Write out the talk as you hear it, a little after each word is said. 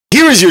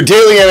Here's your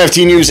daily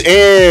NFT news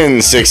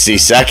in 60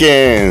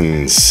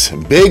 seconds.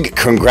 Big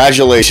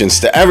congratulations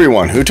to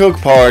everyone who took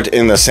part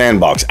in the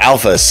Sandbox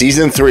Alpha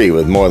Season 3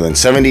 with more than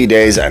 70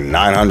 days and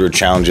 900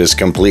 challenges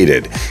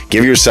completed.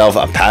 Give yourself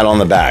a pat on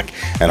the back.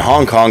 And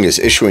Hong Kong is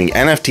issuing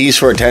NFTs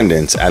for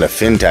attendance at a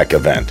Fintech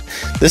event.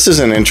 This is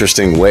an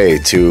interesting way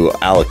to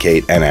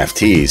allocate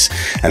NFTs.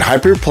 And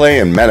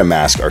Hyperplay and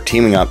MetaMask are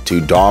teaming up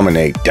to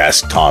dominate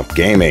desktop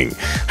gaming.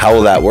 How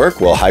will that work?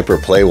 Well,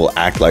 Hyperplay will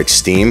act like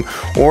Steam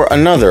or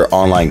another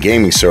online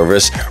gaming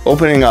service,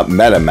 opening up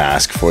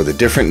MetaMask for the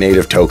different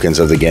native tokens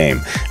of the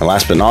game. And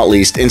last but not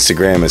least,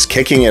 Instagram is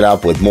kicking it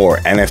up with more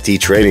NFT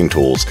trading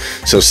tools.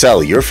 So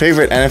sell your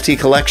favorite NFT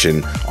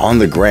collection on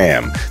the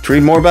gram. To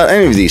read more about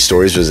any of these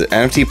stories, visit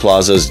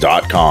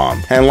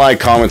nftplazas.com. And like,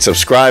 comment,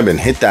 subscribe, and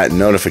hit that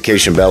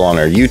notification bell on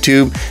our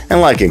YouTube,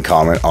 and like and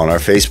comment on our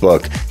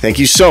Facebook. Thank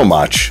you so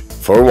much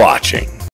for watching.